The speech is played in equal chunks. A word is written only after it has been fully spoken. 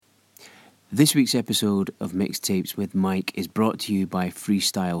This week's episode of Mixtapes with Mike is brought to you by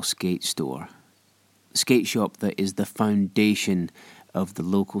Freestyle Skate Store, a skate shop that is the foundation of the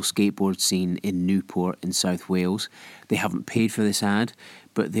local skateboard scene in Newport in South Wales. They haven't paid for this ad,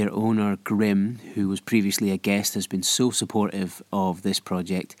 but their owner Grim, who was previously a guest, has been so supportive of this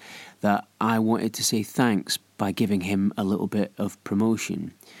project that I wanted to say thanks by giving him a little bit of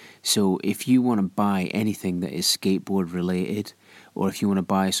promotion. So if you want to buy anything that is skateboard related, or if you want to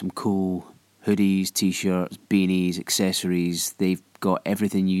buy some cool hoodies, t-shirts, beanies, accessories, they've got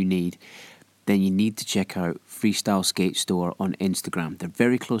everything you need, then you need to check out Freestyle Skate Store on Instagram. They're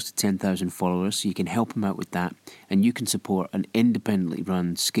very close to 10,000 followers, so you can help them out with that, and you can support an independently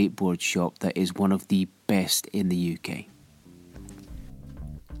run skateboard shop that is one of the best in the UK.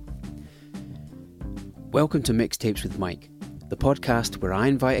 Welcome to Mixtapes with Mike, the podcast where I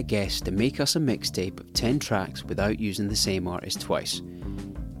invite a guest to make us a mixtape of 10 tracks without using the same artist twice.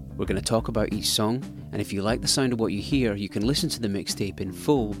 We're going to talk about each song, and if you like the sound of what you hear, you can listen to the mixtape in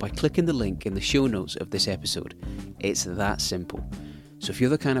full by clicking the link in the show notes of this episode. It's that simple. So if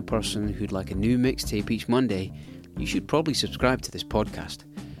you're the kind of person who'd like a new mixtape each Monday, you should probably subscribe to this podcast.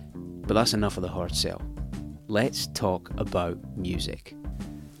 But that's enough of the hard sell. Let's talk about music.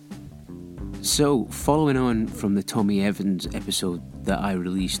 So, following on from the Tommy Evans episode that I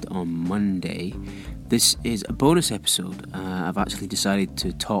released on Monday, this is a bonus episode. I've actually decided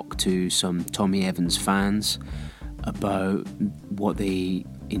to talk to some Tommy Evans fans about what they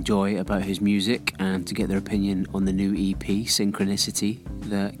enjoy about his music and to get their opinion on the new EP, Synchronicity,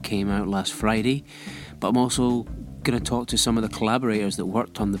 that came out last Friday. But I'm also going to talk to some of the collaborators that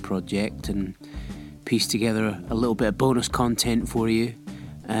worked on the project and piece together a little bit of bonus content for you.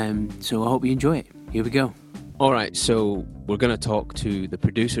 So I hope you enjoy it. Here we go. All right, so we're going to talk to the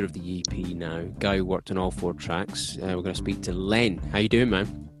producer of the EP now, guy who worked on all 4 tracks. We're going to speak to Len. How you doing,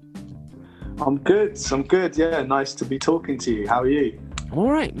 man? I'm good. Yeah, nice to be talking to you. How are you?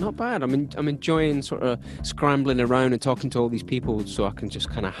 All right, not bad. I'm enjoying sort of scrambling around and talking to all these people so I can just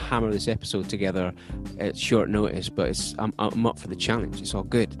kind of hammer this episode together at short notice. But I'm up for the challenge. It's all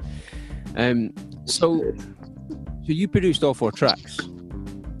good. So you produced all 4 tracks?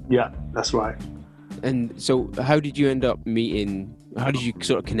 Yeah, that's right. And so how did you end up meeting, how did you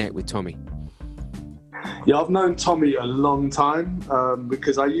sort of connect with Tommy? Yeah, I've known Tommy a long time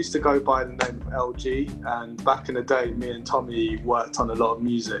because I used to go by the name of LG, and back in the day, me and Tommy worked on a lot of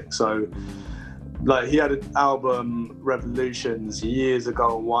music. So like he had an album, Revolutions, years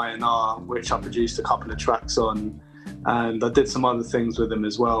ago on Y&R, which I produced a couple of tracks on. And I did some other things with him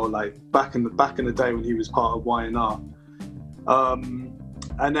as well, like back in the day when he was part of Y&R.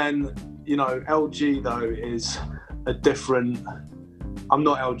 And then, you know, LG though is a different. I'm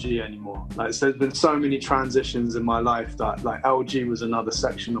not LG anymore. Like, so there's been so many transitions in my life that like LG was another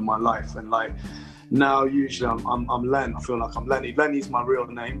section of my life, and like now usually I'm Len. I feel like I'm Lenny. Lenny's my real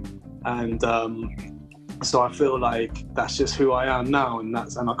name, and so I feel like that's just who I am now, and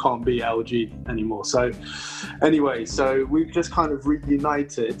I can't be LG anymore. So anyway, so we've just kind of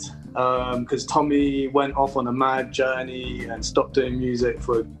reunited because Tommy went off on a mad journey and stopped doing music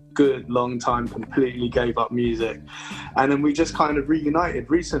for a good long time, completely gave up music, and then we just kind of reunited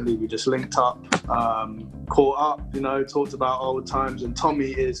recently. We just linked up, caught up, you know, talked about old times. And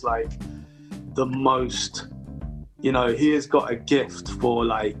Tommy is like the most, you know, he has got a gift for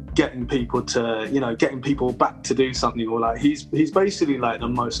like getting people back to do something, or like he's basically like the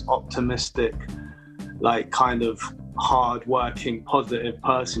most optimistic, like kind of hard-working, positive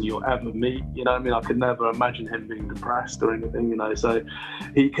person you'll ever meet. You know what I mean? I could never imagine him being depressed or anything, you know. So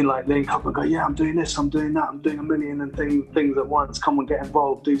he can like link up and go, yeah, I'm doing this, I'm doing that, I'm doing a million and things at once. Come on, get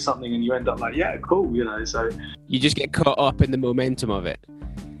involved, do something, and you end up like, yeah, cool, you know. So you just get caught up in the momentum of it.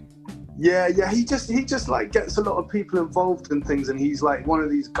 Yeah, he just like gets a lot of people involved in things, and he's like one of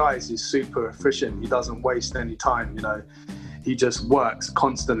these guys who's super efficient. He doesn't waste any time, you know. He just works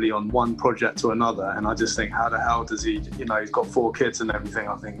constantly on one project or another, and I just think, how the hell does he, you know, he's got 4 kids and everything.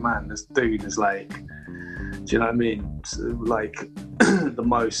 I think, man, this dude is like, do you know what I mean? Like the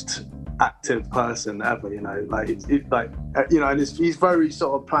most active person ever, you know, like, you know, and he's very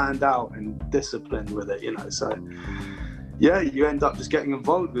sort of planned out and disciplined with it, you know, so yeah, you end up just getting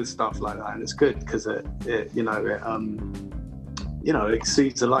involved with stuff like that, and it's good because it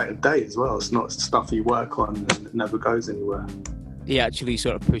exceeds the light of day as well. It's not stuff you work on and it never goes anywhere. He actually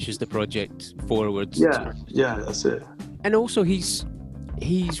sort of pushes the project forwards. Yeah, that's it. And also he's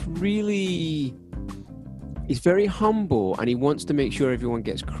very humble, and he wants to make sure everyone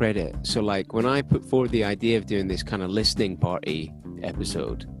gets credit. So like when I put forward the idea of doing this kind of listening party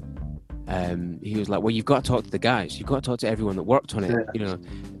episode, he was like, well, you've got to talk to the guys. You've got to talk to everyone that worked on it, you know.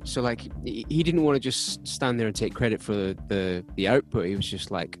 So like, he didn't want to just stand there and take credit for the output. He was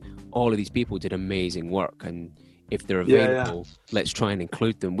just like, all of these people did amazing work, and if they're available, let's try and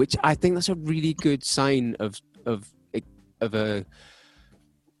include them. Which I think that's a really good sign of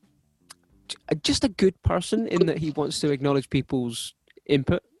just a good person, in that he wants to acknowledge people's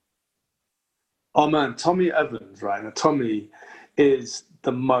input. Oh man, Tommy Evans, right? Now, Tommy is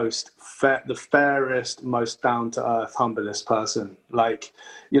the fairest, most down-to-earth, humblest person. Like,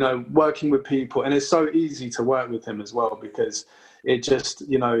 you know, working with people, and it's so easy to work with him as well, because it just,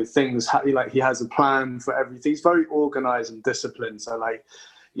 you know, he has a plan for everything. He's very organized and disciplined. So like,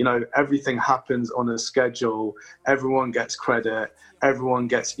 you know, everything happens on a schedule. Everyone gets credit. Everyone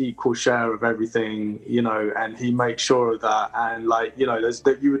gets equal share of everything, you know, and he makes sure of that. And like, you know,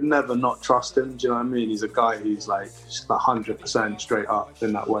 you would never not trust him. Do you know what I mean? He's a guy who's like just 100% straight up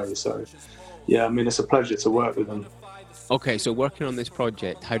in that way. So yeah, I mean, it's a pleasure to work with him. Okay, so working on this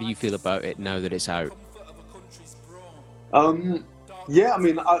project, how do you feel about it now that it's out? Yeah, I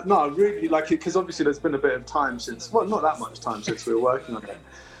mean, I really like it, because obviously there's been a bit of time since, well, not that much time since we were working on it.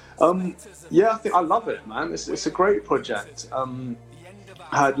 Yeah, I think I love it, man. It's a great project. I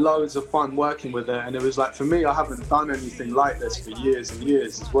had loads of fun working with it, and it was like, for me, I haven't done anything like this for years and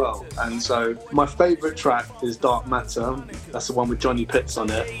years as well. And so my favourite track is Dark Matter. That's the one with Johnny Pitts on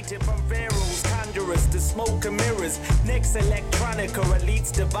it. The smoke and mirrors, next electronica,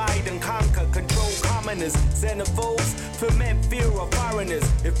 elites divide and conquer, control commoners, xenophobes, ferment fear of foreigners,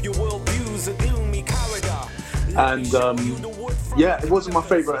 if you will use a gloomy corridor. And yeah, it wasn't my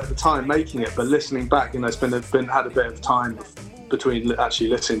favourite at the time making it, but listening back, you know, it's had a bit of time between actually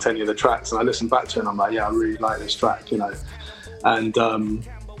listening to any of the tracks, and I listened back to it and I'm like, yeah, I really like this track, you know. And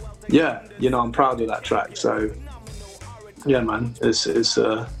yeah, you know, I'm proud of that track. So yeah, man,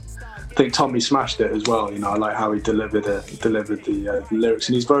 I think Tommy smashed it as well. You know, I like how he delivered the lyrics,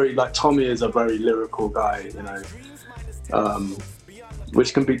 and he's very, like, Tommy is a very lyrical guy, you know,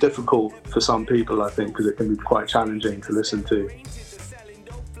 which can be difficult for some people, I think, because it can be quite challenging to listen to.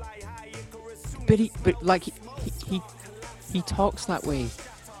 But he talks that way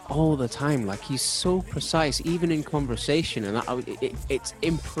all the time. Like, he's so precise, even in conversation, and it's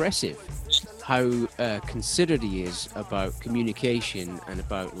impressive how considered he is about communication and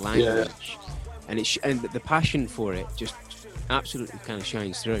about language, and the passion for it just absolutely kind of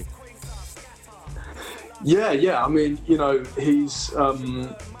shines through. Yeah. I mean, you know, he's a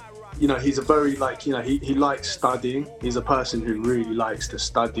very, like, you know, he likes studying. He's a person who really likes to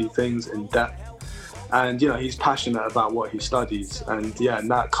study things in depth. And, you know, he's passionate about what he studies. And yeah, and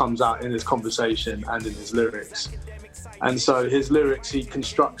that comes out in his conversation and in his lyrics. And so his lyrics, he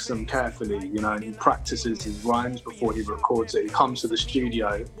constructs them carefully, you know, and he practices his rhymes before he records it. He comes to the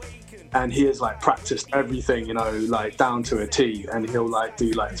studio and he has, like, practiced everything, you know, like down to a T, and he'll like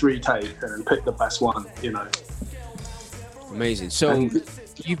do like 3 takes and pick the best one, you know. Amazing. So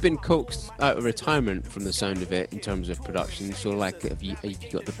you've been coaxed out of retirement from the sound of it in terms of production. So like, have you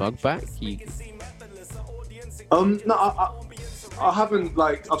got the bug back? No, I haven't,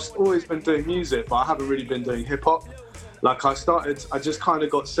 like, I've always been doing music, but I haven't really been doing hip hop. Like, I just kind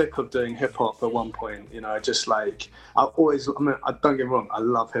of got sick of doing hip hop at one point, you know. I mean, don't get me wrong, I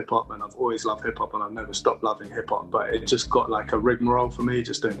love hip hop, and I've always loved hip hop, and I've never stopped loving hip hop, but it just got like a rigmarole for me,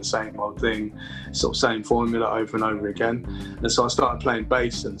 just doing the same old thing, sort of same formula over and over again. And so I started playing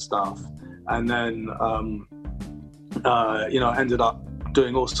bass and stuff, and then, you know, I ended up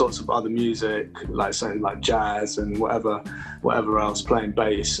doing all sorts of other music, like saying like jazz and whatever else, playing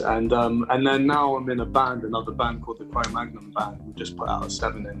bass, and then now I'm in another band called the Cro-Magnon Band. We just put out a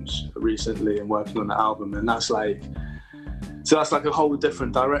 7-inch recently and working on the album, and that's like a whole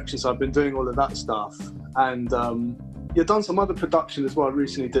different direction. So I've been doing all of that stuff, and done some other production as well. I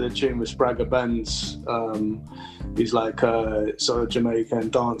recently did a tune with Spragga Benz. He's like a sort of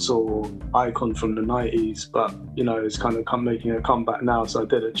Jamaican dancehall icon from the 90s, but, you know, it's kind of making a comeback now. So I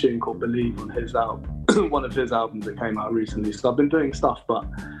did a tune called Believe on his album, one of his albums that came out recently. So I've been doing stuff, but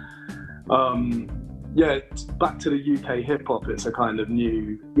yeah, back to the UK hip hop. It's a kind of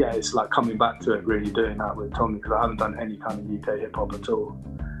new, it's like coming back to it, really doing that with Tommy, because I haven't done any kind of UK hip hop at all,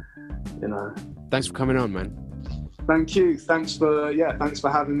 you know. Thanks for coming on, man. Thank you. Thanks for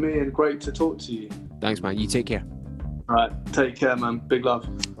having me, and great to talk to you. Thanks, man. You take care. All right. Take care, man. Big love.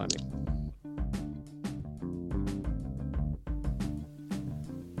 Bye, mate.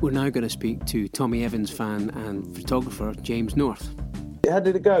 We're now going to speak to Tommy Evans fan and photographer James North. How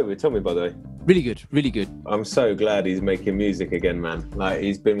did it go with Tommy, by the way? Really good, really good. I'm so glad he's making music again, man. Like,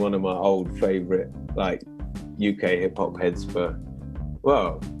 he's been one of my old favourite, like, UK hip-hop heads for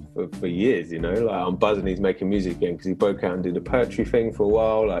for years, you know. Like, I'm buzzing he's making music again because he broke out and did a poetry thing for a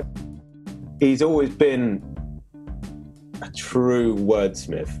while. Like, he's always been a true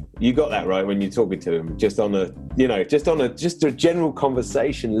wordsmith. You got that right when you're talking to him. Just a general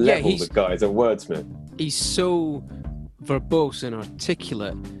conversation level, the guy's a wordsmith. He's so verbose and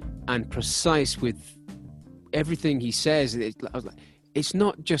articulate and precise with everything he says. It's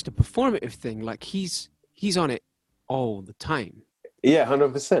not just a performative thing. Like, he's on it all the time. Yeah,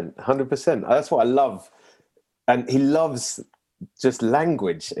 100%. That's what I love. And he loves just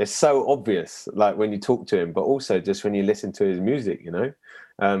language. It's so obvious, like when you talk to him, but also just when you listen to his music, you know,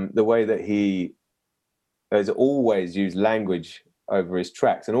 the way that he has always used language over his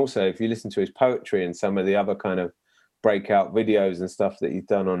tracks. And also if you listen to his poetry and some of the other kind of breakout videos and stuff that he's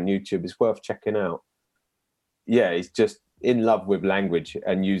done on YouTube, it's worth checking out. Yeah, he's just in love with language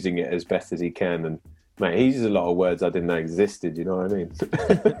and using it as best as he can. And mate, he uses a lot of words I didn't know existed, you know what I mean?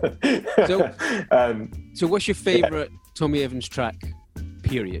 So what's your favourite Tommy Evans track,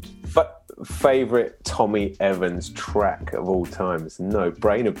 period? Favourite Tommy Evans track of all time? It's no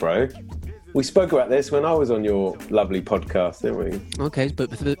brainer, bro. We spoke about this when I was on your lovely podcast, didn't we? Okay, but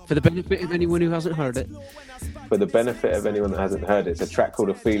for the benefit of anyone who hasn't heard it. For the benefit of anyone that hasn't heard it, it's a track called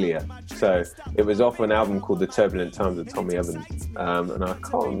Ophelia. So it was off an album called The Turbulent Times of Tommy Evans. And I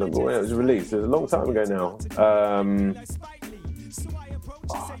can't remember when it was released. It was a long time ago now.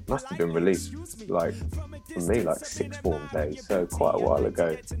 It must have been released, like, for me, like 6 form days, so quite a while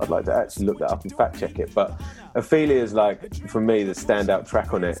ago. I'd like to actually look that up and fact check it. But Ophelia is, like, for me, the standout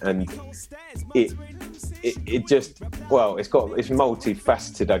track on it. And it just, well, it's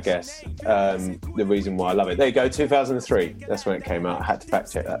multifaceted, I guess. The reason why I love it. There you go, 2003. That's when it came out. I had to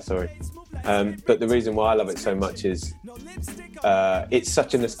fact check that, sorry. But the reason why I love it so much is it's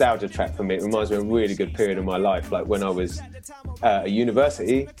such a nostalgia track for me. It reminds me of a really good period of my life. Like when I was at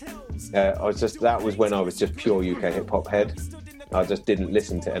university, that was when I was just pure UK hip hop head. I just didn't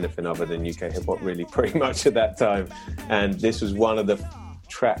listen to anything other than UK hip hop really pretty much at that time. And this was one of the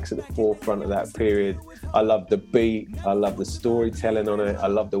tracks at the forefront of that period. I love the beat, I love the storytelling on it, I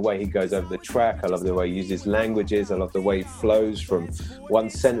love the way he goes over the track, I love the way he uses languages, I love the way he flows from one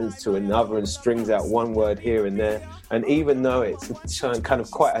sentence to another and strings out one word here and there. And even though it's kind of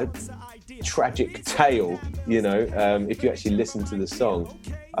quite a tragic tale, you know, if you actually listen to the song,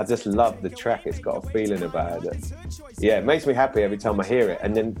 I just love the track. It's got a feeling about it. Yeah, it makes me happy every time I hear it.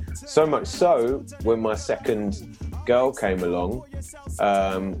 And then so much so, when my second girl came along,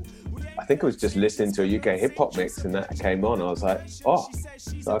 I think I was just listening to a UK hip hop mix and that came on. I was like, oh,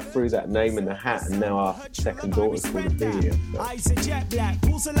 so I threw that name in the hat and now our second daughter's called Ophelia. Eyes are jet black,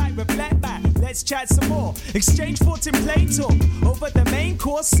 pulls are like reflect back. Let's chat some more. Exchange thoughts in plain talk. Over the main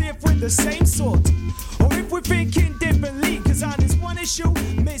course, see if we're the same sort. Or if we're thinking differently, because on this one issue,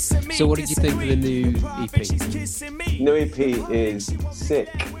 missing me. So what did you think of the new EP? New EP is sick.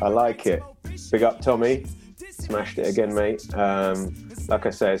 I like it. Big up Tommy. Smashed it again, mate. Like I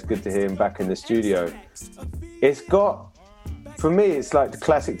say, it's good to hear him back in the studio. It's got, for me, it's like the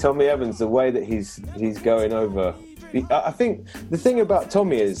classic Tommy Evans, the way that he's going over. I think the thing about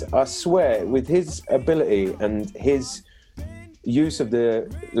Tommy is, I swear, with his ability and his use of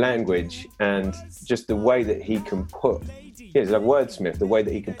the language and just the way that he can put, he's like wordsmith, the way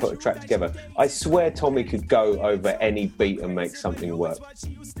that he can put a track together. I swear Tommy could go over any beat and make something work.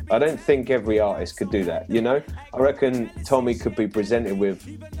 I don't think every artist could do that, you know? I reckon Tommy could be presented with,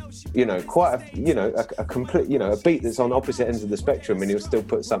 you know, a complete, you know, a beat that's on opposite ends of the spectrum and he'll still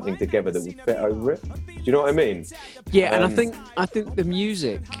put something together that would fit over it. Do you know what I mean? Yeah, and I think the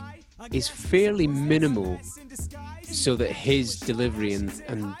music is fairly minimal, so that his delivery and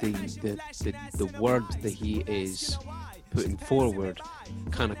the word that he is putting forward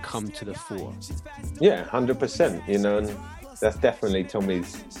kind of come to the fore. Yeah, 100%, you know, and that's definitely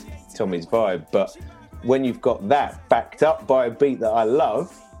Tommy's vibe. But when you've got that backed up by a beat that I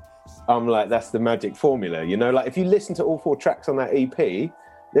love, I'm like, that's the magic formula, you know? Like, if you listen to all 4 tracks on that EP,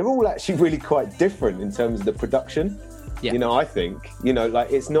 they're all actually really quite different in terms of the production. Yeah. You know, I think, you know,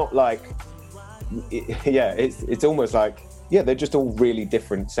 like, it's not like, it's almost like, yeah, they're just all really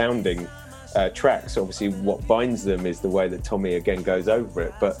different sounding tracks. Obviously, what binds them is the way that Tommy again goes over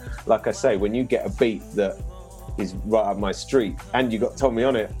it. But like I say, when you get a beat that is right up my street and you got Tommy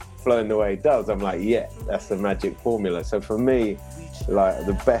on it flowing the way he does, I'm like, yeah, that's the magic formula. So for me, like,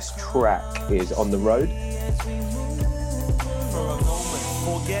 the best track is On the Road.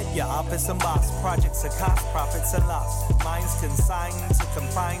 Forget your office and boss. Projects are cost, profits are lost. Minds consigned to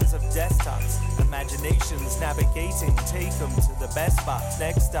confines of desktops. Imagine destinations, navigating, take them to the best spot.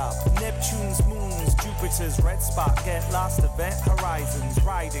 Next up, Neptune's moons, Jupiter's red spot. Get lost, event horizons,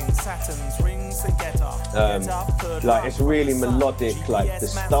 riding Saturn's rings and get up. Like it's really melodic. Like the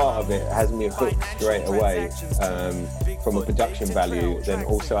start of it has me hooked straight away from a production value. Then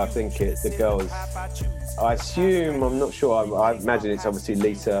also I think the girls, I assume, I'm not sure, I imagine it's obviously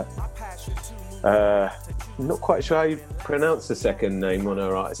Lisa. I'm not quite sure how you pronounce the second name on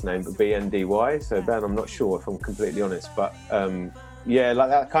her artist name, but BNDY. So Ben, I'm not sure if I'm completely honest, but yeah, like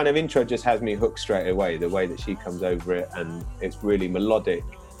that kind of intro just has me hooked straight away. The way that she comes over it, and it's really melodic.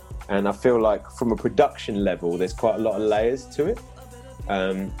 And I feel like from a production level, there's quite a lot of layers to it.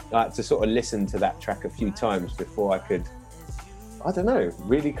 I had to sort of listen to that track a few times before I could, I don't know,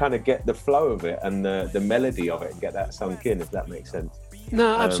 really kind of get the flow of it and the melody of it and get that sunk in, if that makes sense.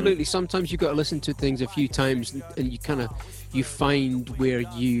 No, absolutely. Sometimes you've got to listen to things a few times and you find where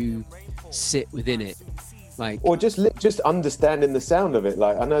you sit within it. Like, or just understanding the sound of it.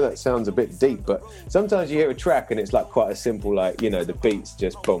 Like, I know that sounds a bit deep, but sometimes you hear a track and it's like quite a simple, like, you know, the beats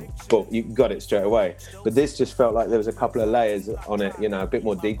just boom, boom, you got it straight away. But this just felt like there was a couple of layers on it, you know, a bit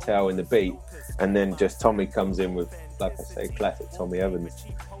more detail in the beat, and then just Tommy comes in with, like I say, classic Tommy Evans.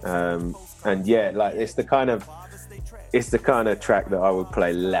 And yeah, like it's the kind of track that I would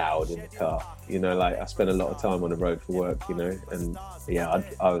play loud in the car. You know, like I spend a lot of time on the road for work, you know, and yeah,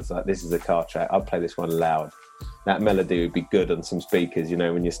 I was like, this is a car track. I'll play this one loud. That melody would be good on some speakers, you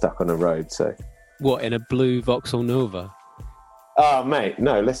know, when you're stuck on the road. So, what, in a blue Vauxhall Nova? Oh, mate,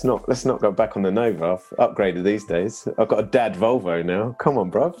 no, let's not go back on the Nova. I've upgraded these days. I've got a dad Volvo now. Come on,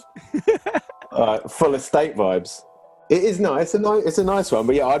 bruv. Full estate vibes. It is nice. It's a nice one.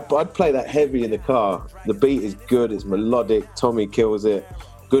 But yeah, I'd play that heavy in the car. The beat is good. It's melodic. Tommy kills it.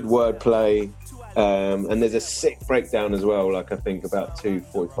 Good wordplay. And there's a sick breakdown as well, like I think about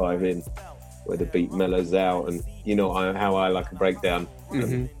 2:45 in, where the beat mellows out, and you know how I like a breakdown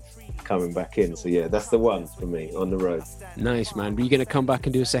coming back in. So yeah, that's the one for me, On the Road. Nice, man. Are you going to come back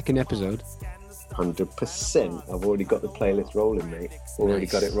and do a second episode? 100%. I've already got the playlist rolling, mate. Already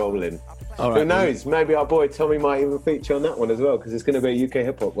got it rolling. All right, who knows? Maybe our boy Tommy might even feature on that one as well, because it's going to be a UK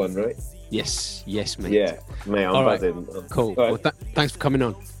hip hop one, right? Yes, mate. Yeah, mate, I'm buzzing. Cool. Right. Well, thanks for coming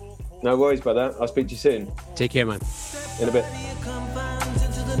on. No worries, brother. I'll speak to you soon. Take care, man. In a bit.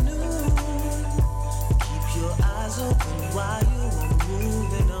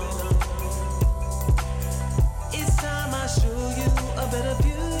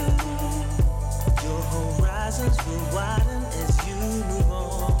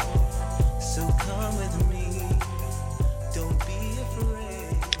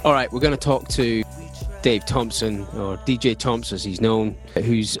 All right, we're going to talk to Dave Thompson, or DJ Thompson as he's known,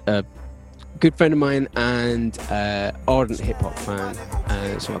 who's a good friend of mine and ardent hip-hop fan.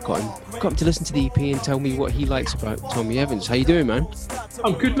 So I got him to listen to the EP and tell me what he likes about Tommy Evans. How you doing, man?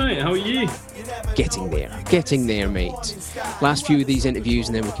 I'm good, mate. How are you? Getting there, mate. Last few of these interviews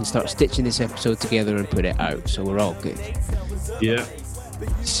and then we can start stitching this episode together and put it out, so we're all good. Yeah.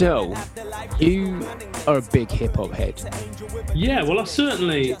 So, you are a big hip-hop head. Yeah, well, I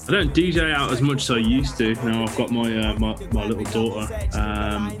don't DJ out as much as I used to. Now I've got my my little daughter.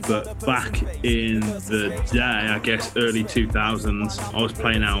 But back in the day, I guess early 2000s, I was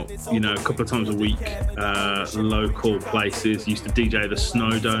playing out, you know, a couple of times a week, local places. Used to DJ the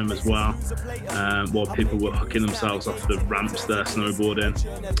Snow Dome as well, while people were hooking themselves off the ramps there, snowboarding,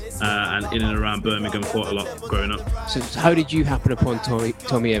 and in and around Birmingham quite a lot growing up. So how did you happen upon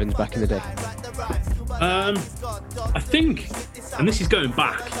Tommy Evans back in the day? I think, and this is going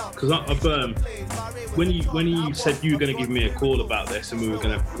back, because I've when you said you were going to give me a call about this, and we were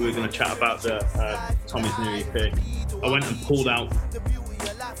going to chat about the Tommy's new EP, I went and pulled out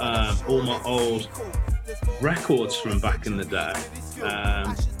all my old records from back in the day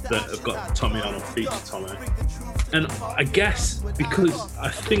that have got Tommy on, or feature Tommy. And I guess because I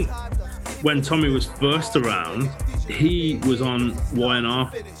think when Tommy was first around, he was on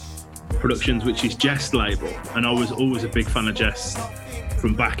Y&R Productions, which is Jess' label, and I was always a big fan of Jess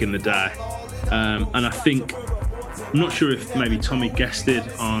from back in the day. And I think, I'm not sure if maybe Tommy guested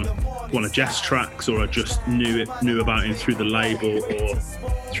on one of Jess' tracks, or I just knew about him through the label or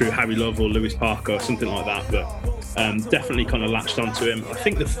through Harry Love or Lewis Parker or something like that. But definitely kind of latched onto him. I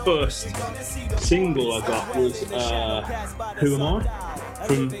think the first single I got was Who Am I?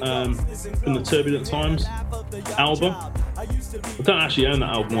 From the Turbulent Times album. I don't actually own that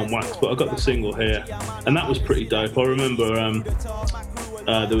album on wax, but I got the single here, and that was pretty dope. I remember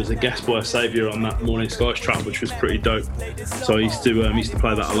there was a guest by Saviour on that Morning Skies track, which was pretty dope. So I used to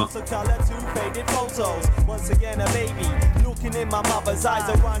play that a lot. Looking in my mother's eyes,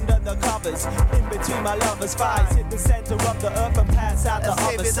 I run under the covers. In between my lover's thighs, hit the center of the earth and pass out the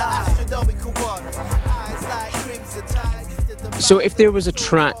other side. So if there was a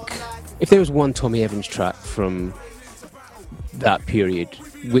track, if there was one Tommy Evans track from that period,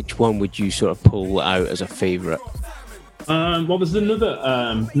 which one would you sort of pull out as a favourite? Well, there's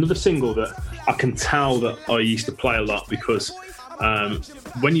another single that I can tell that I used to play a lot because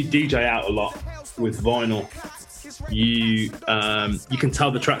when you DJ out a lot with vinyl, you can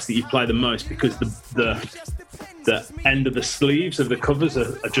tell the tracks that you play the most because the end of the sleeves of the covers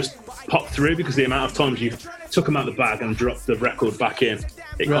are just popped through because the amount of times you took them out of the bag and dropped the record back in,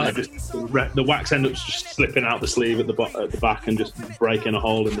 it kind of just the wax ends up just slipping out the sleeve at the back and just breaking a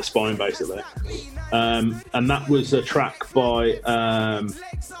hole in the spine basically. And that was a track by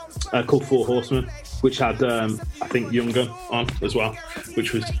called Four Horsemen, which had I think Young Gun on as well,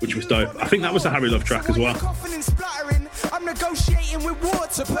 which was dope. I think that was the Harry Love track as well. I'm negotiating with war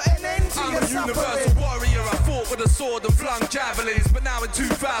to put an end to I'm your a universal warrior, I fought with a sword and flung javelins. But now in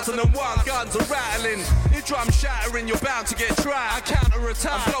 2001, guns are rattling. Your drum shattering, you're bound to get tried. I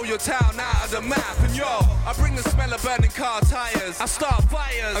counter-attack, I blow your town out of the map. And yo, I bring the smell of burning car tires. I start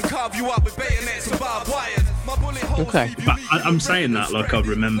fires and carve you up with bayonets and barbed wires. My bullet holes. Okay. But I'm saying that like I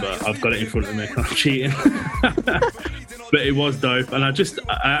remember, I've got it in front of me. I'm cheating. But it was dope, and I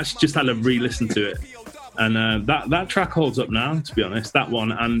actually just had to re-listen to it. And that track holds up now, to be honest. That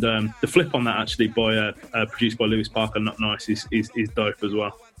one and the flip on that actually by produced by Lewis Parker, Not Nice, is dope as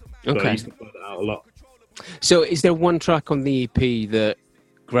well. So Okay. I used to play that out a lot. So is there one track on the EP that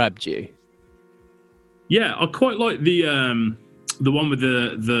grabbed you? Yeah, I quite like the one with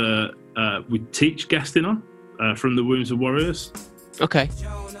the with Teach guesting on from the Wombs of Warriors. Okay.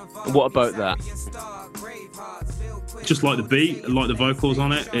 What about that? Just like the beat, like the vocals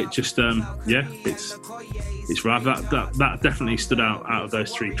on it. It just it's rad. That definitely stood out of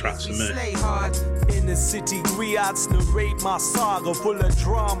those three tracks for me. In the city, griots narrate my saga full of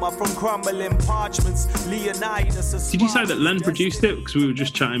drama from crumbling parchments. Leonidas. Did you say that Len produced it? Because we were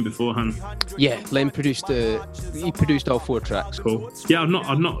just chatting beforehand. Yeah, Len produced all 4 tracks. Cool. Yeah,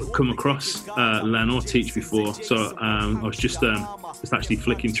 I've not come across Len or Teach before, so I was just actually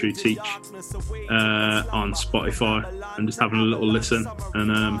flicking through Teach on Spotify and just having a little listen,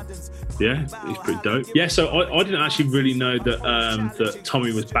 and yeah, he's pretty dope. Yeah, so I didn't actually really know that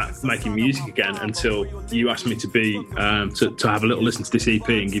Tommy was back making music again until you asked me to be to have a little listen to this EP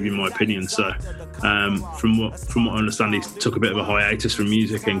and give you my opinion. So from what I understand, he took a bit of a hiatus from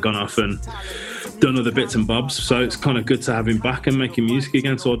music and gone off and done other bits and bobs. So it's kind of good to have him back and making music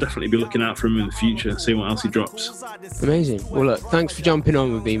again. So I'll definitely be looking out for him in the future and see what else he drops. Amazing. Well, look, thanks for jumping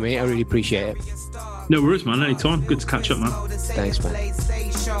on with me, mate. I really appreciate it. No worries, man. Anytime. Good to catch up, man. Thanks, man.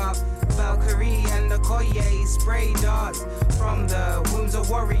 Valkyrie and the Koye spray darts. From the wombs of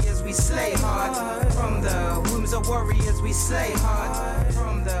warriors we slay hard. From the wombs of warriors we slay hard.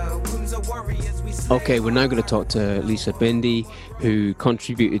 From the wombs of warriors we slay. Okay, we're now going to talk to Lisa Bendy, who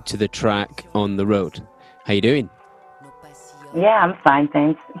contributed to the track On the Road. How you doing? Yeah, I'm fine,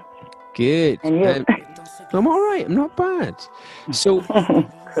 thanks. Good. And you? I'm all right. I'm not bad. So,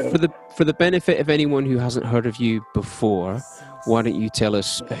 for the benefit of anyone who hasn't heard of you before, why don't you tell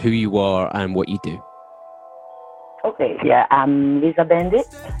us who you are and what you do? Okay, yeah, I'm Lisa Bendy.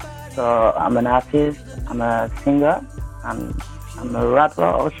 So I'm an artist, I'm a singer, I'm a rapper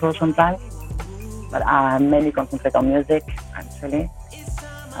also sometimes. But I mainly concentrate on music, actually.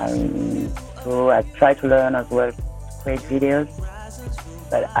 So I try to learn as well, create videos.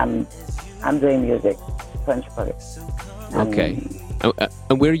 But I'm doing music, principally. Okay.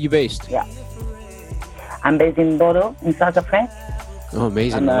 And where are you based? Yeah. I'm based in Bordeaux, in south of France. Oh,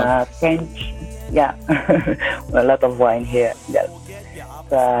 amazing. I'm French. Yeah, a lot of wine here. Yeah.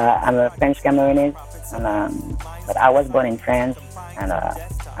 So, I'm a French Cameroonese, and but I was born in France, and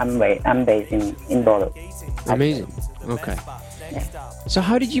I'm based in Bordeaux. Amazing. Okay. Yeah. So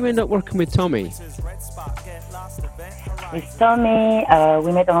how did you end up working with Tommy? With Tommy,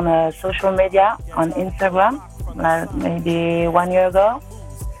 we met on social media, on Instagram, maybe 1 year ago.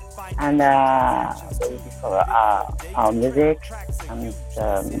 And for our music, and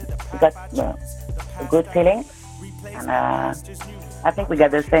we got a good feeling, and I think we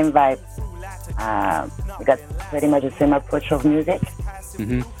got the same vibe. We got pretty much the same approach of music.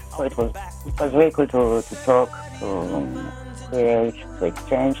 Mm-hmm. So it was really cool to talk, to create, to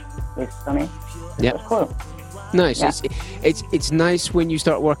exchange with Tommy. Yeah. It was cool. Nice. Yeah. It's nice when you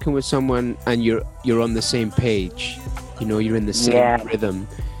start working with someone and you're on the same page. You know, you're in the same rhythm.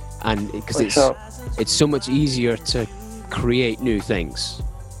 And because it's so much easier to create new things.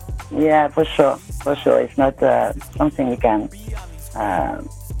 Yeah, for sure. It's not something you can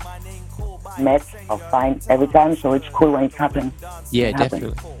met or find every time, so it's cool when it happens. Yeah,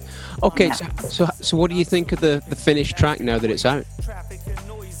 definitely. Okay, yeah. So what do you think of the finished track now that it's out?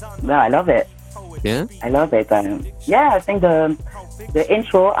 No, I love it. Yeah? I love it. I think the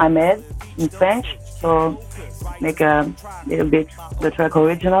intro I made in French, so make a little bit the track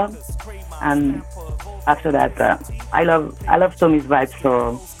original, and after that, I love Tommy's vibe,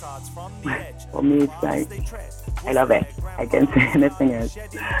 so for me it's like, I love it. I can't say anything else.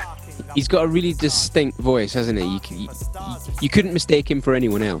 He's got a really distinct voice, hasn't he? You couldn't mistake him for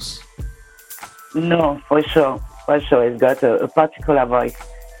anyone else. No, for sure. He's got a particular voice,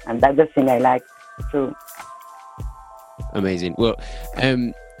 and that's the thing I like too. Amazing. Well,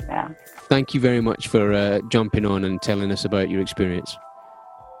 thank you very much for jumping on and telling us about your experience.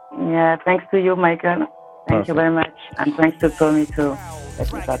 Yeah, thanks to you, Michael. Thank you very much, and thanks to Tommy too.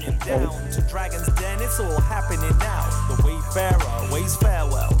 Such a to Dragon's Den, it's all happening now. The wayfarer waves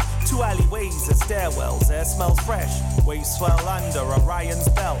farewell. 2 alleyways and stairwells, air smells fresh. Waves swell under Orion's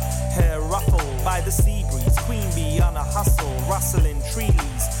belt. Hair ruffled by the sea breeze. Queen bee on a hustle, rustling tree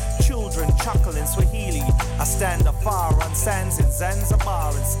leaves. Children chuckle in Swahili. I stand afar on sands in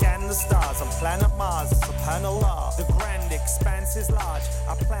Zanzibar and scan the stars on planet Mars. Subhanallah, the grand expanse is large.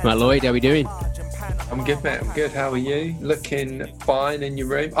 Matt Lloyd, how we doing? I'm good, mate. I'm good. How are you? Looking fine in your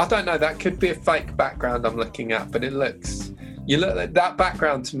room. I don't know. That could be a fake background I'm looking at, but it looks. You look like that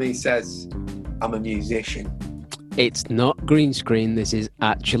background to me says I'm a musician. It's not green screen. This is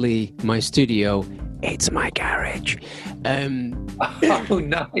actually my studio. It's my garage. Oh,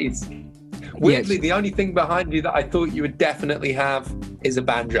 nice. Weirdly, the only thing behind you that I thought you would definitely have is a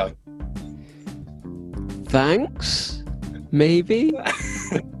banjo. Thanks. Maybe.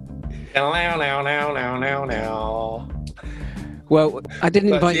 Now. Well, I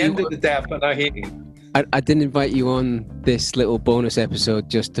didn't invite you. At the end of the day, I've got no heating. I didn't invite you on this little bonus episode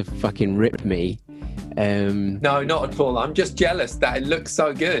just to fucking rip me. No, not at all. I'm just jealous that it looks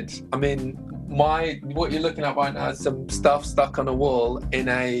so good. I mean, what you're looking at right now is some stuff stuck on a wall in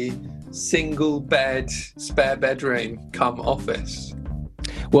a single bed, spare bedroom come office.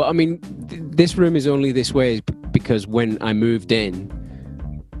 Well, I mean, this room is only this way because when I moved in,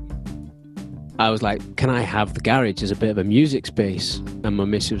 I was like, can I have the garage as a bit of a music space? And my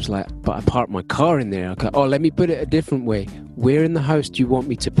missus was like, but I parked my car in there. I was like, oh, let me put it a different way. Where in the house do you want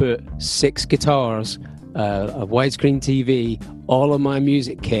me to put 6 guitars, a widescreen TV, all of my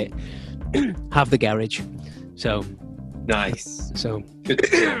music kit? Have the garage. So nice. So good.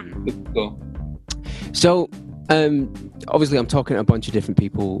 So obviously I'm talking to a bunch of different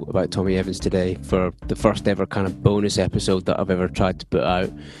people about Tommy Evans today for the first ever kind of bonus episode that I've ever tried to put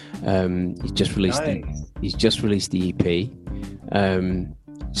out. He's just released the EP.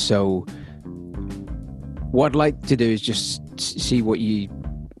 So what I'd like to do is just see what your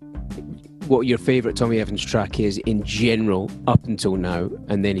favourite Tommy Evans track is in general up until now,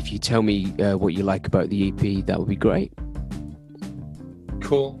 and then if you tell me what you like about the EP, that would be great.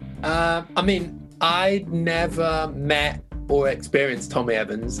 Cool. I mean, I'd never met or experienced Tommy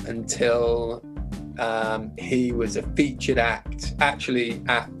Evans until he was a featured act actually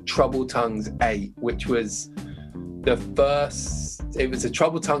at Trouble Tongues 8, which was the first. It was a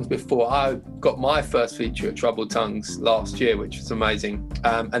Trouble Tongues before I got my first feature at Trouble Tongues last year, which was amazing.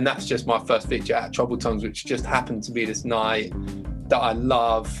 And that's just my first feature at Trouble Tongues, which just happened to be this night that I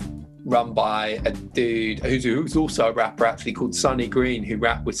love, run by a dude who's also a rapper actually called Sonny Green, who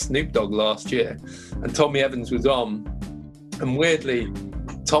rapped with Snoop Dogg last year. And Tommy Evans was on. And weirdly,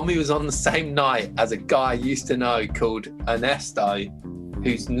 Tommy was on the same night as a guy I used to know called Ernesto,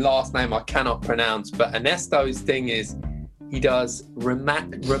 whose last name I cannot pronounce. But Ernesto's thing is he does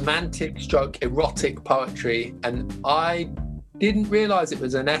romantic stroke erotic poetry. And I didn't realise it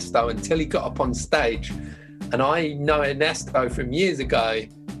was Ernesto until he got up on stage. And I know Ernesto from years ago.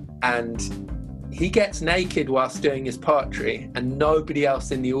 And he gets naked whilst doing his poetry, and nobody else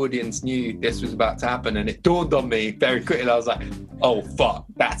in the audience knew this was about to happen. And it dawned on me very quickly. I was like, oh, fuck,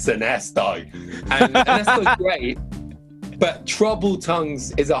 that's Ernesto. And Ernesto's great, but Trouble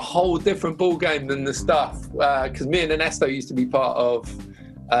Tongues is a whole different ballgame than the stuff. Because me and Ernesto used to be part of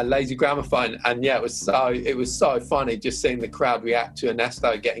Lazy Gramophone. And yeah, it was so funny just seeing the crowd react to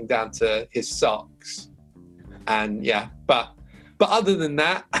Ernesto getting down to his socks. And yeah, but other than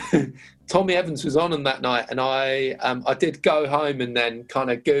that, Tommy Evans was on that night, and I did go home and then kind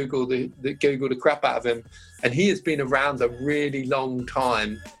of Google the crap out of him, and he has been around a really long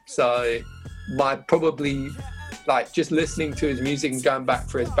time. So my probably like just listening to his music and going back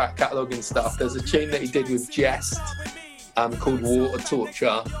for his back catalogue and stuff. There's a tune that he did with Jest called Water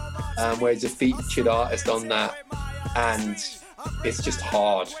Torture, where he's a featured artist on that, and it's just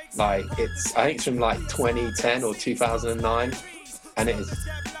hard. Like I think it's from like 2010 or 2009, and it is,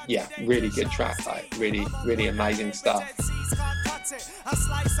 yeah, really good track. Like really, really amazing stuff. A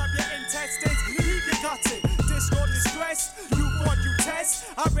slice of your intestines, you got it. This road is stress, you want you test.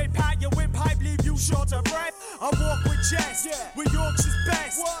 I red pat your windpipe, leave you short of breath. I walk with chest, with Yorkshire's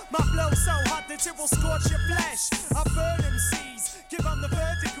best. My blow so hot that it will scorch your flesh. I burn them seas, give them the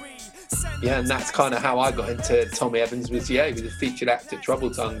third degree. Yeah, and that's kind of how I got into Tommy Evans. He was a featured act at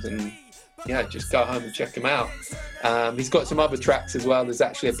Trouble Tongues, and yeah, just go home and check him out. He's got some other tracks as well. There's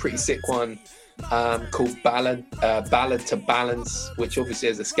actually a pretty sick one called Ballad to Balance, which obviously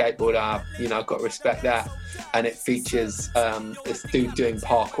as a skateboarder, I've got to respect that. And it features this dude doing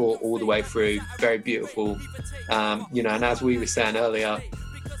parkour all the way through. Very beautiful. And as we were saying earlier,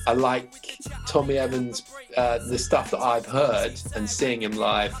 I like Tommy Evans, the stuff that I've heard and seeing him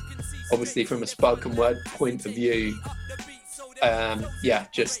live, obviously from a spoken word point of view.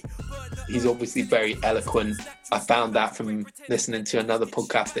 He's obviously very eloquent. I found that from listening to another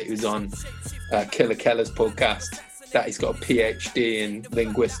podcast that he was on, Killer Keller's podcast, that he's got a PhD in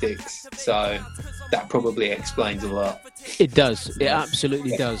linguistics. So that probably explains a lot. It does. It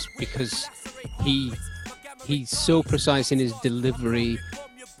absolutely does, because he's so precise in his delivery,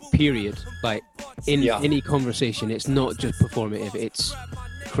 period. Like in any conversation, it's not just performative, it's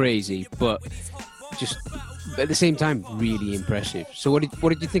crazy, but just at the same time really impressive. So what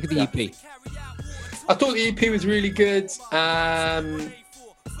did you think of the EP? I thought the EP was really good.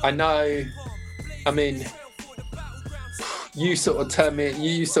 You sort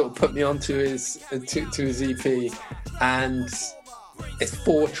of put me onto his EP, and it's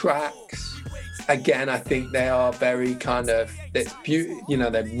 4 tracks. Again, I think they are very kind of, it's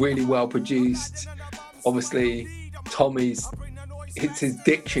they're really well produced. Obviously, it's his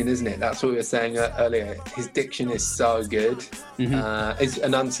diction, isn't it? That's what we were saying earlier. His diction is so good. Mm-hmm. His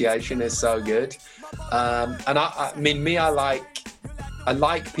enunciation is so good. And I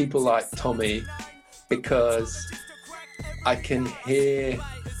like people like Tommy, because I can hear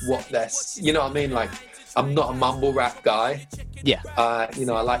what they're, like, I'm not a mumble rap guy. Yeah. I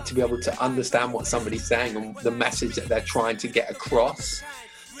like to be able to understand what somebody's saying and the message that they're trying to get across.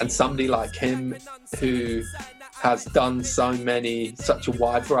 And somebody like him, who has done such a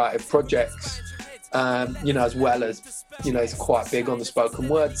wide variety of projects, as well as, he's quite big on the spoken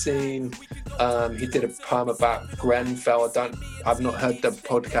word scene. He did a poem about Grenfell. I've not heard the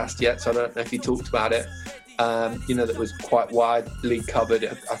podcast yet, so I don't know if he talked about it. That was quite widely covered.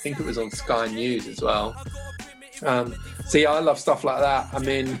 I think it was on Sky News as well. I love stuff like that. I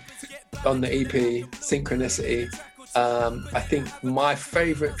mean, on the EP, Synchronicity, I think my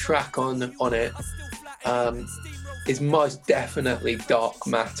favourite track on it is most definitely Dark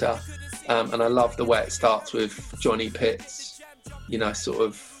Matter. And I love the way it starts with Johnny Pitts, sort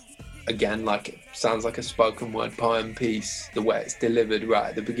of, again, like it sounds like a spoken word poem piece, the way it's delivered right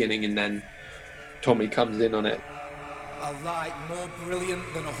at the beginning, and then Tommy comes in on it. A light more brilliant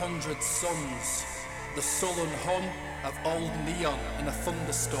than 100 suns, the sullen hum of old neon in a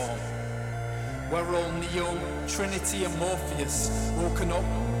thunderstorm. We're all Neo, Trinity and Morpheus, woken up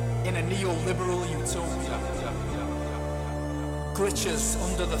in a neoliberal utopia. Glitches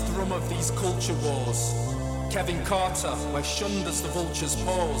under the thrum of these culture wars. Kevin Carter, we're shunned as the vulture's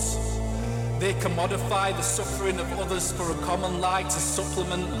paws. They commodify the suffering of others for a common lie to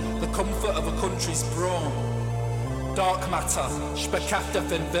supplement the comfort of a country's brawn. Dark matter, Spekafter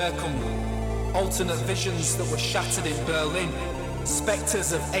den Werkum, alternate visions that were shattered in Berlin.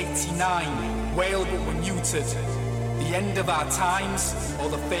 Spectres of 89, wail but were muted. The end of our times, or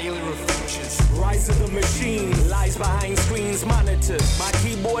the failure of futures. Rise of the machine, lies behind screens monitored. My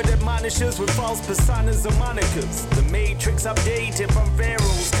keyboard admonishes with false personas and monikers. The matrix updated from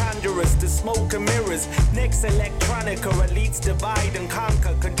pharaohs, conjurers to smoke and mirrors. Next electronica, elites divide and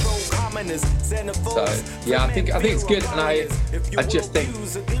conquer, control commoners, xenophobes. So yeah, I think it's good, and I just think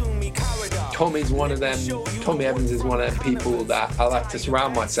Tommy Evans is one of them people that I like to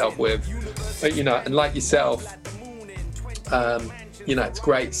surround myself with. But, and like yourself, it's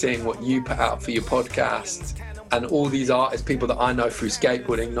great seeing what you put out for your podcast, and all these artists, people that I know through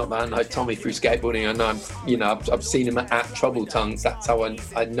skateboarding. Not that I know Tommy through skateboarding. I know I've seen him at Trouble Tongues. That's how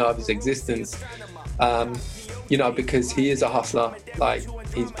I know of his existence. Because he is a hustler. Like,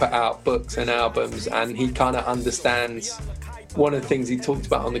 he's put out books and albums, and he kind of understands. One of the things he talked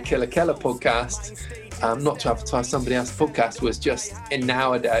about on the Killer Keller podcast, not to advertise somebody else's podcast, was just in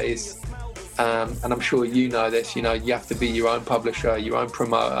nowadays. And I'm sure you know this, you have to be your own publisher, your own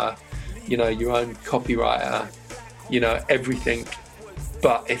promoter, your own copywriter, everything.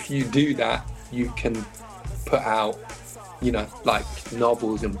 But if you do that, you can put out, like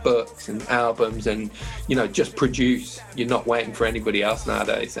novels and books and albums and, just produce. You're not waiting for anybody else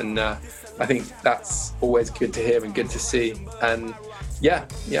nowadays. And I think that's always good to hear and good to see. And yeah,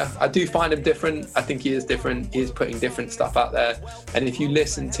 I do find him different. I think he is different. He is putting different stuff out there. And if you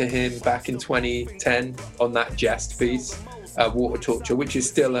listen to him back in 2010 on that Jest piece, Water Torture, which is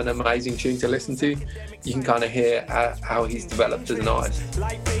still an amazing tune to listen to, you can kind of hear how he's developed as an artist.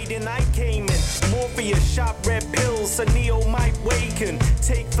 Light fading, I came in. Morpheus, shot red pills, a neo might waken.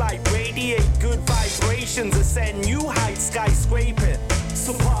 Take flight, radiate good vibrations, ascend new heights, skyscraping.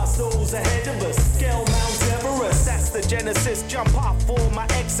 Surpass those ahead of us, scale Mount Everest. That's the genesis, jump off for my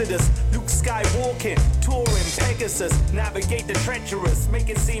exodus. Luke Skywalking, touring Pegasus. Navigate the treacherous, make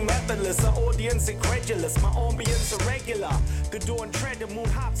it seem effortless. The audience incredulous, my ambience irregular. The dawn tread, the moon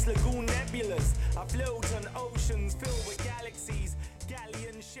hops, lagoon nebulas. I float on oceans filled with galaxies.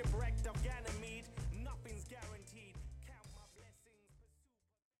 Galleon shipwrecked of Ganymede. Nothing's guaranteed. Count my blessings.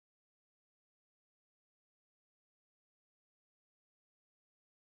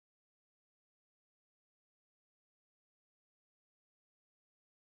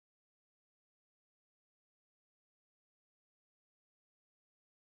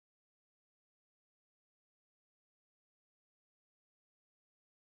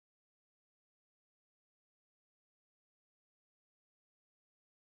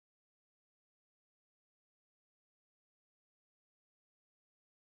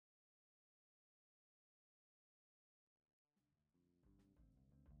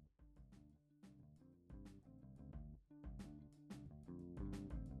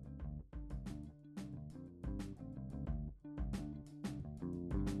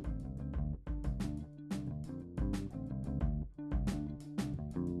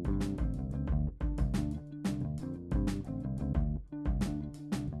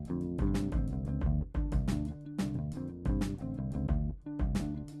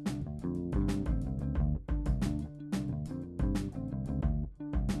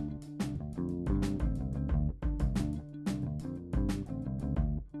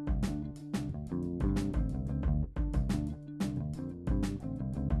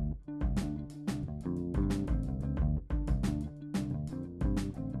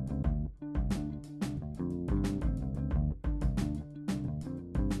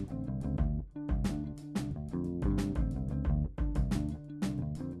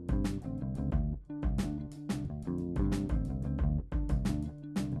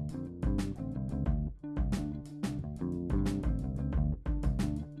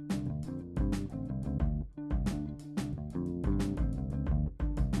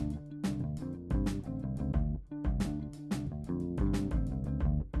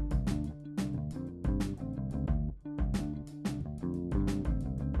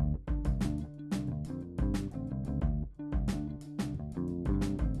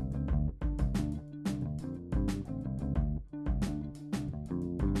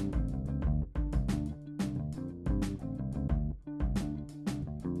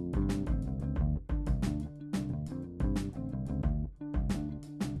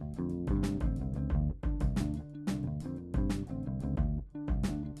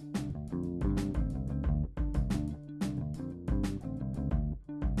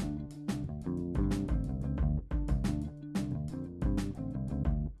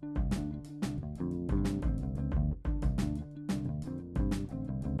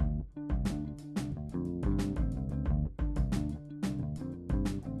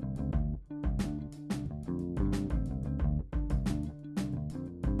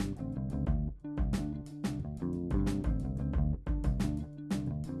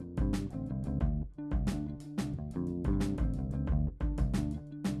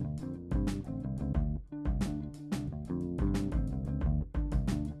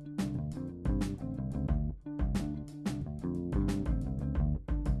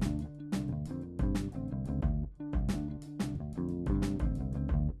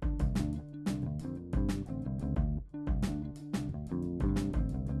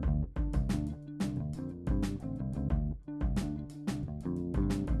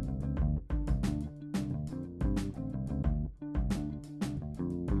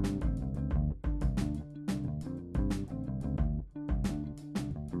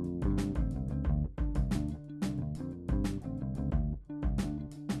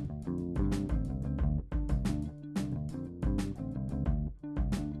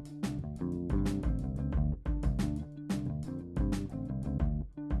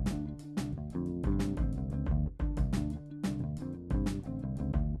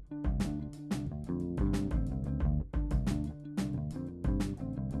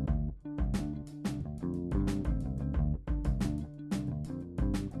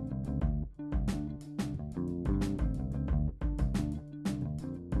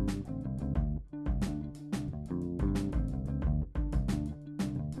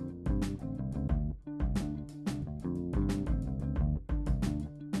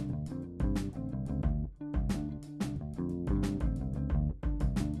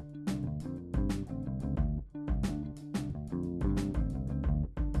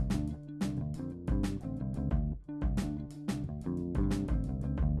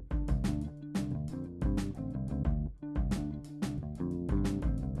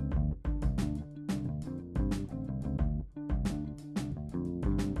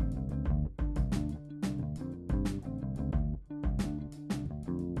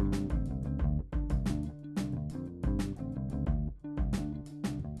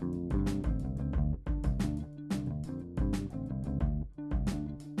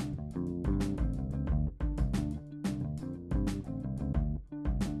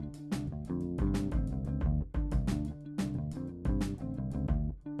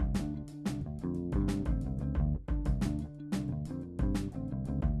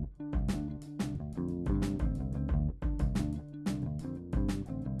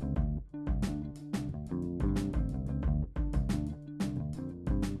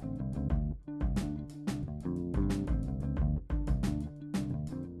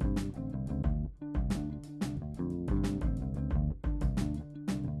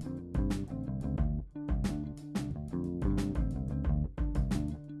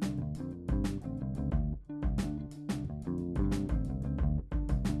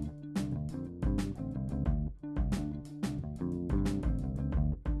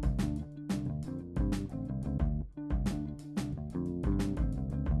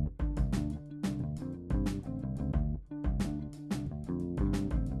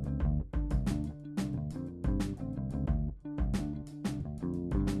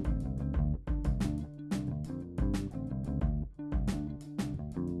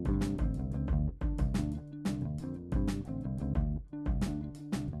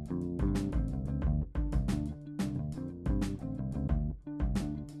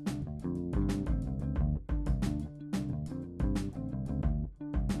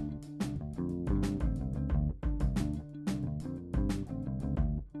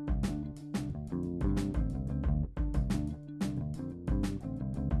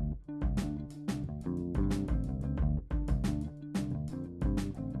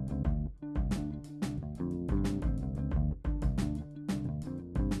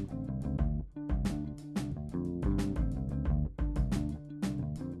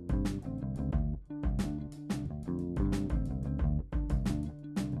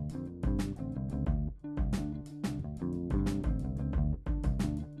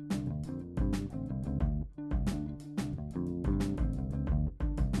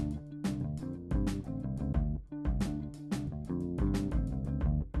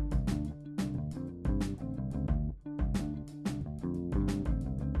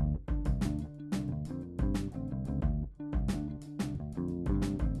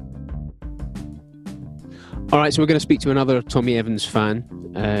 All right, so we're going to speak to another Tommy Evans fan,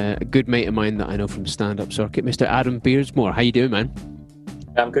 a good mate of mine that I know from stand-up circuit, Mr. Adam Beardsmore. How you doing, man?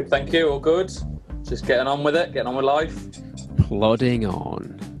 I'm good, thank you. All good. Just getting on with it, getting on with life. Plodding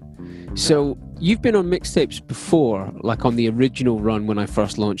on. So you've been on mixtapes before, like on the original run when I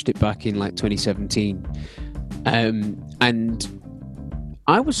first launched it back in like 2017. And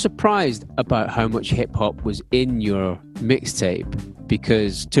I was surprised about how much hip-hop was in your mixtape,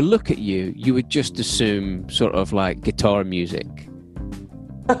 because to look at you, you would just assume sort of like guitar music.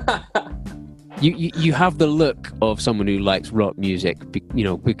 You have the look of someone who likes rock music, you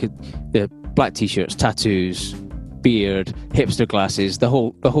know, because the black t-shirts, tattoos, beard, hipster glasses, the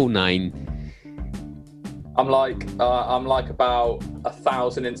whole nine. I'm like about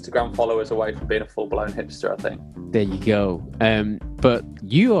 1,000 Instagram followers away from being a full-blown hipster, I think. There you go. But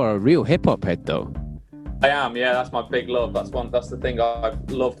you are a real hip-hop head, though. I am, yeah. That's my big love. That's the thing I've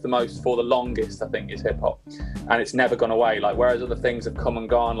loved the most for the longest, I think, is hip-hop. And it's never gone away. Like, whereas other things have come and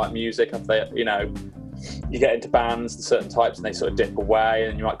gone, like music, you know, you get into bands and certain types and they sort of dip away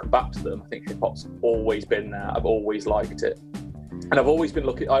and you might come back to them. I think hip-hop's always been there. I've always liked it. And I've always been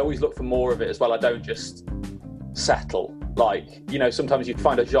I always look for more of it as well. I don't just settle. Like, you know, sometimes you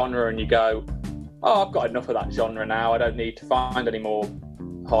find a genre and you go, oh, I've got enough of that genre now. I don't need to find any more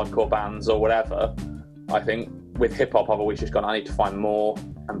hardcore bands or whatever. I think with hip-hop, I've always just gone, I need to find more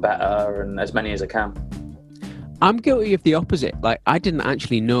and better and as many as I can. I'm guilty of the opposite. Like, I didn't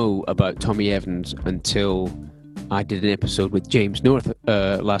actually know about Tommy Evans until I did an episode with James North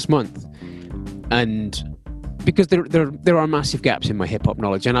last month. And because there are massive gaps in my hip-hop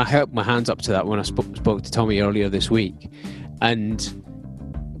knowledge, and I held my hands up to that when I spoke to Tommy earlier this week.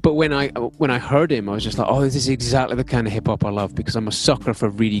 But when I heard him, I was just like, oh, this is exactly the kind of hip-hop I love, because I'm a sucker for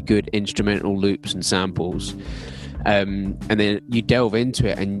really good instrumental loops and samples. And then you delve into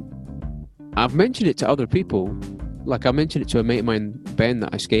it, and I've mentioned it to other people. Like, I mentioned it to a mate of mine, Ben,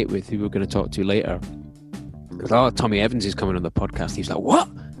 that I skate with, who we're going to talk to later. Because, oh, Tommy Evans is coming on the podcast. He's like, what?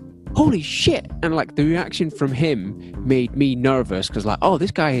 Holy shit. And, like, the reaction from him made me nervous, because, like, oh,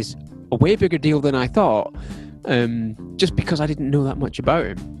 this guy is a way bigger deal than I thought. Just because I didn't know that much about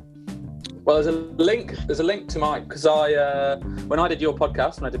him. Well, there's a link to my, because when I did your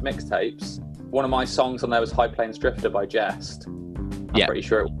podcast, when I did mixtapes, one of my songs on there was High Plains Drifter by Jest. I'm pretty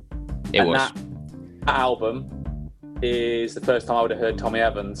sure it was. That album is the first time I would have heard Tommy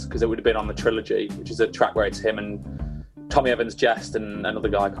Evans, because it would have been on the Trilogy, which is a track where it's him and Tommy Evans, Jest, and another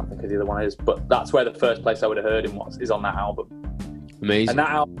guy, I can't think of the other one is, but that's where the first place I would have heard him is on that album. Amazing.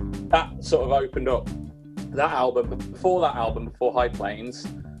 And that sort of opened up that album. Before High Plains,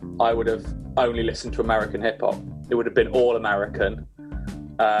 I would have only listened to American hip hop. It would have been all American.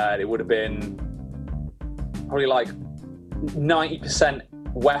 It would have been probably like 90%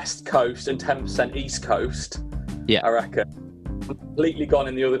 West Coast and 10% East Coast. Yeah, I reckon. Completely gone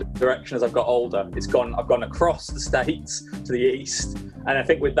in the other direction as I've got older. I've gone across the States to the East, and I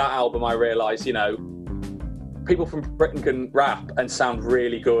think with that album I realised, you know, people from Britain can rap and sound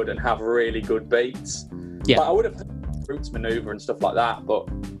really good and have really good beats. Yeah, like, I would have heard Roots Maneuver and stuff like that, but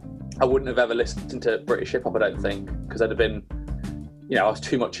I wouldn't have ever listened to British hip hop, I don't think, because I'd have been, you know, I was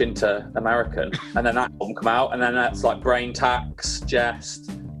too much into American. And then that album come out, and then that's like Brain Tax,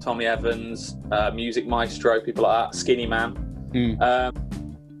 Jest, Tommy Evans, Music Maestro, people like that, Skinny Man.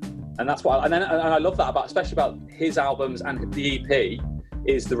 And that's what, and I love that about, especially about his albums and the EP,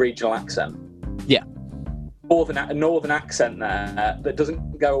 is the regional accent. Yeah. Northern accent there that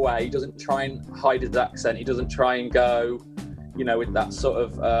doesn't go away. He doesn't try and hide his accent. He doesn't try and go, you know, with that sort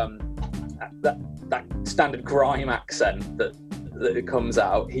of that standard grime accent that it comes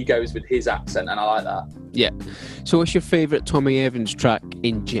out. He goes with his accent, and I like that. Yeah. So, what's your favourite Tommy Evans track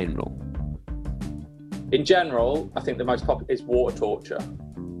in general? In general, I think the most popular is Water Torture.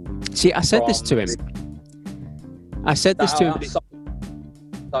 See, I said this to him.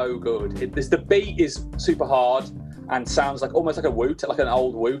 So good. The beat is super hard and sounds like almost like an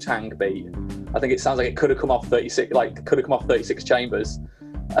old Wu-Tang beat. I think it sounds like it could have come off 36 Chambers.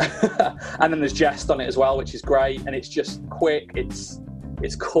 And then there's Jest on it as well, which is great, and it's just quick. It's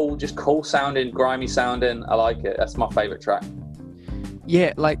cool, just cool sounding, grimy sounding. I like it. That's my favourite track.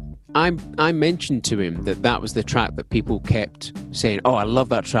 Yeah, like I mentioned to him that was the track that people kept saying, "Oh, I love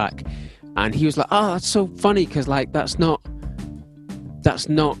that track," and he was like, "Oh, that's so funny because like that's not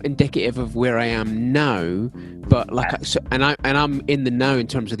indicative of where I am now." But like, I'm in the now in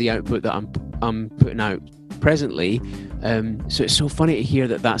terms of the output that I'm putting out presently. So it's so funny to hear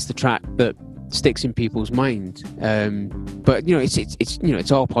that that's the track that sticks in people's minds. But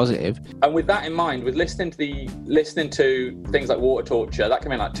it's all positive. And with that in mind, with listening to things like Water Torture, that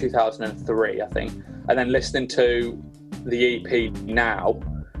came in like 2003, I think, and then listening to the EP now,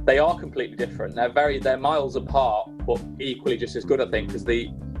 they are completely different. They're miles apart, but equally just as good, I think, because the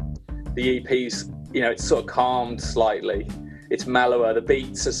EP's, it's sort of calmed slightly. It's mellower. The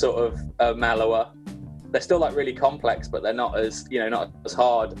beats are sort of mellower. They're still like really complex, but they're not as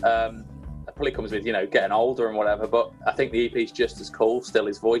hard. That probably comes with getting older and whatever. But I think the EP's just as cool. Still,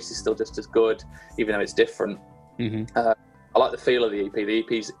 his voice is still just as good, even though it's different. Mm-hmm. I like the feel of the EP. The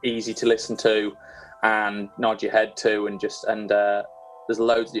EP's easy to listen to and nod your head to, and there's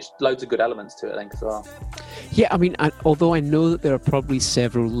loads of good elements to it, I think, as well. Yeah, I mean, although I know that there are probably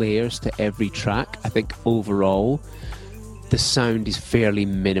several layers to every track, I think overall the sound is fairly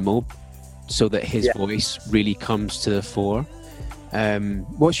minimal, so that his voice really comes to the fore.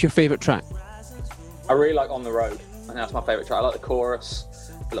 What's your favourite track? I really like On the Road. I think that's my favourite track. I like the chorus,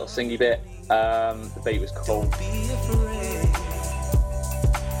 the little singy bit. The beat was cool.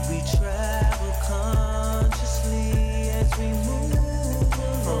 We travel consciously as we move.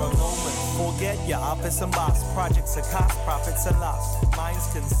 For a moment, forget your office and boss. Projects are cost, profits are lost.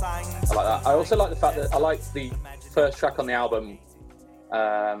 Minds consigned. I like that. I also like the fact that I like the first track on the album.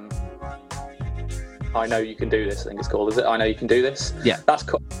 I Know You Can Do This, I think it's called, is it? I Know You Can Do This? Yeah. That's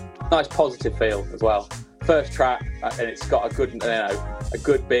cool. Nice positive feel as well. First track, and it's got a good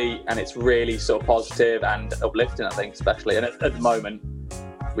beat, and it's really sort of positive and uplifting, I think, especially. And at the moment,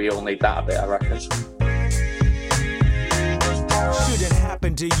 we all need that a bit, I reckon. Shouldn't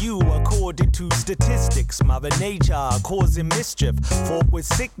happen to you according to statistics. Mother Nature causing mischief. Fought with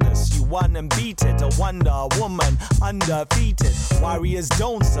sickness, you won and beat it. A Wonder Woman undefeated. Warriors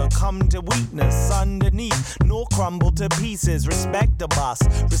don't succumb to weakness underneath, nor crumble to pieces. Respect the boss,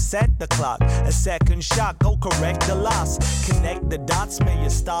 reset the clock. A second shot, go correct the loss. Connect the dots, may your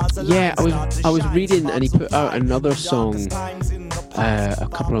stars align. Yeah, I was reading, and he put out another song a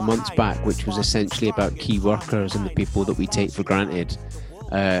couple of months back, which was essentially about key workers and the people that we take for granted.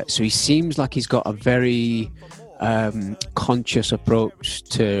 So he seems like he's got a very conscious approach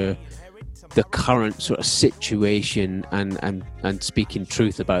to the current sort of situation and speaking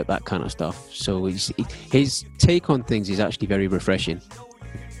truth about that kind of stuff. So his take on things is actually very refreshing.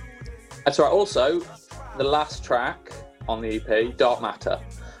 That's right. Also, the last track on the EP, Dark Matter,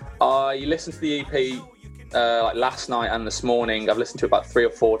 I listened to the EP like last night and this morning. I've listened to it about 3 or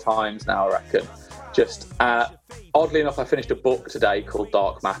 4 times now, I reckon. Just oddly enough, I finished a book today called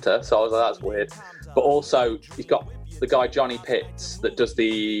Dark Matter, so I was like, that's weird. But also, he's got the guy Johnny Pitts that does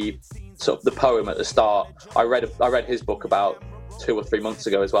the sort of the poem at the start. I read his book about 2 or 3 months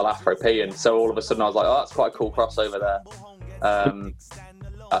ago as well, Afro P, and so all of a sudden I was like, oh, that's quite a cool crossover there.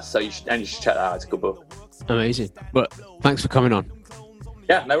 So you should check that out. It's a good book. Amazing. But thanks for coming on.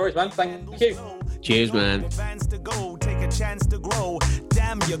 Yeah, no worries, man. Thank you. Cheers, man. Take a chance to grow.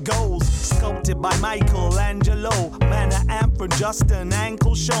 Damn your goals, sculpted by Michelangelo. Man, an amp from just an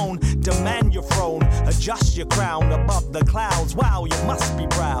ankle shown. Demand your throne, adjust your crown above the clouds. Wow, you must be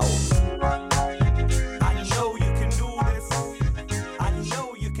proud. I know you can do this. I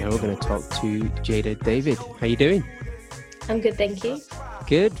know you can. Now we're going to talk to Jada David. How you doing? I'm good, thank you.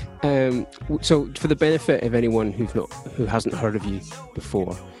 Good. So, for the benefit of anyone who hasn't heard of you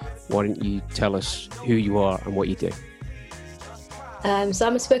before, why don't you tell us who you are and what you do? So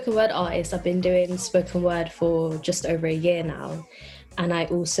I'm a spoken word artist. I've been doing spoken word for just over a year now. And I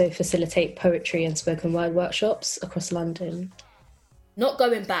also facilitate poetry and spoken word workshops across London. Not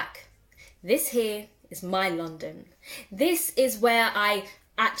going back. This here is my London. This is where I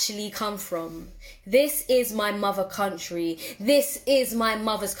actually come from. This is my mother country. This is my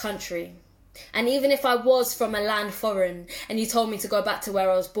mother's country. And even if I was from a land foreign and you told me to go back to where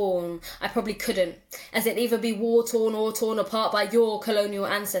I was born, I probably couldn't, as it'd either be war-torn or torn apart by your colonial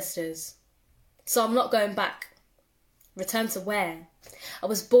ancestors. So I'm not going back. Return to where? I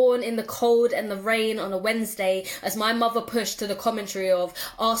was born in the cold and the rain on a Wednesday as my mother pushed to the commentary of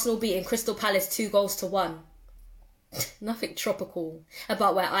Arsenal beating Crystal Palace 2-1. Nothing tropical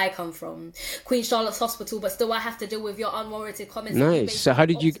about where I come from. Queen Charlotte's Hospital, but still I have to deal with your unwarranted comments. Nice. So how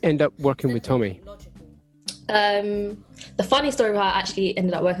did you end up working with Tommy? The funny story about I actually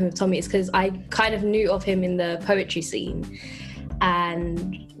ended up working with Tommy is because I kind of knew of him in the poetry scene.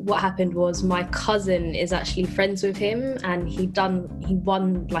 And what happened was my cousin is actually friends with him, and he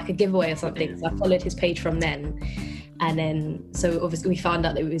won like a giveaway or something. So I followed his page from then. And then, so obviously we found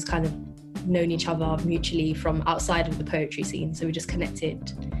out that we was kind of known each other mutually from outside of the poetry scene, so we just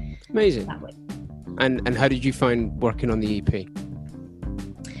connected. Amazing. That way. And how did you find working on the EP?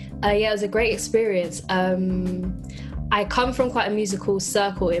 Yeah, it was a great experience. I come from quite a musical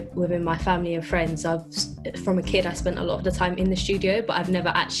circle within my family and friends. From a kid, I spent a lot of the time in the studio, but I've never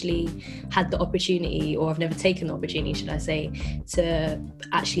actually had the opportunity, or I've never taken the opportunity, should I say, to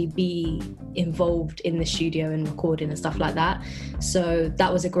actually be involved in the studio and recording and stuff like that. So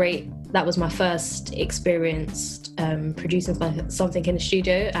that was my first experience producing something in the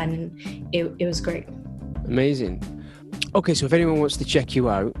studio, and it was great. Amazing. Okay, so if anyone wants to check you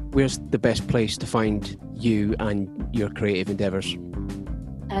out, where's the best place to find you and your creative endeavours?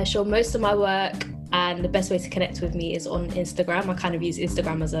 Sure, most of my work and the best way to connect with me is on Instagram. I kind of use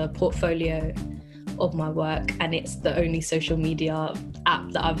Instagram as a portfolio of my work, and it's the only social media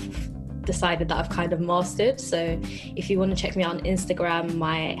app that I've decided that I've kind of mastered. So if you want to check me out on Instagram,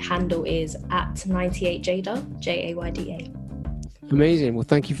 my handle is @98jada, JAYDA. Amazing. Well,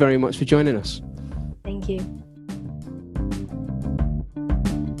 thank you very much for joining us. Thank you.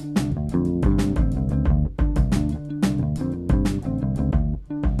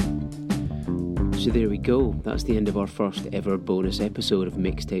 So there we go. That's the end of our first ever bonus episode of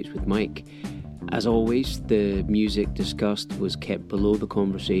Mixtapes with Mike. As always, the music discussed was kept below the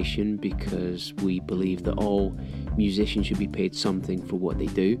conversation because we believe that all musicians should be paid something for what they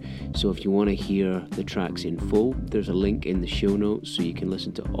do. So if you want to hear the tracks in full, there's a link in the show notes so you can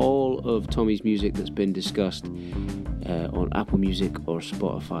listen to all of Tommy's music that's been discussed on Apple Music or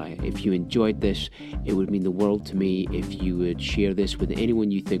Spotify. If you enjoyed this, it would mean the world to me if you would share this with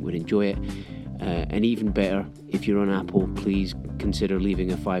anyone you think would enjoy it. And even better, if you're on Apple, please consider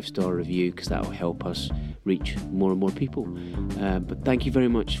leaving a 5-star review, because that will help us reach more and more people. But thank you very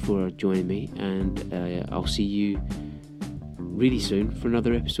much for joining me, and I'll see you really soon for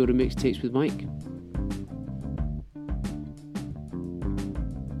another episode of Mixtapes with Mike.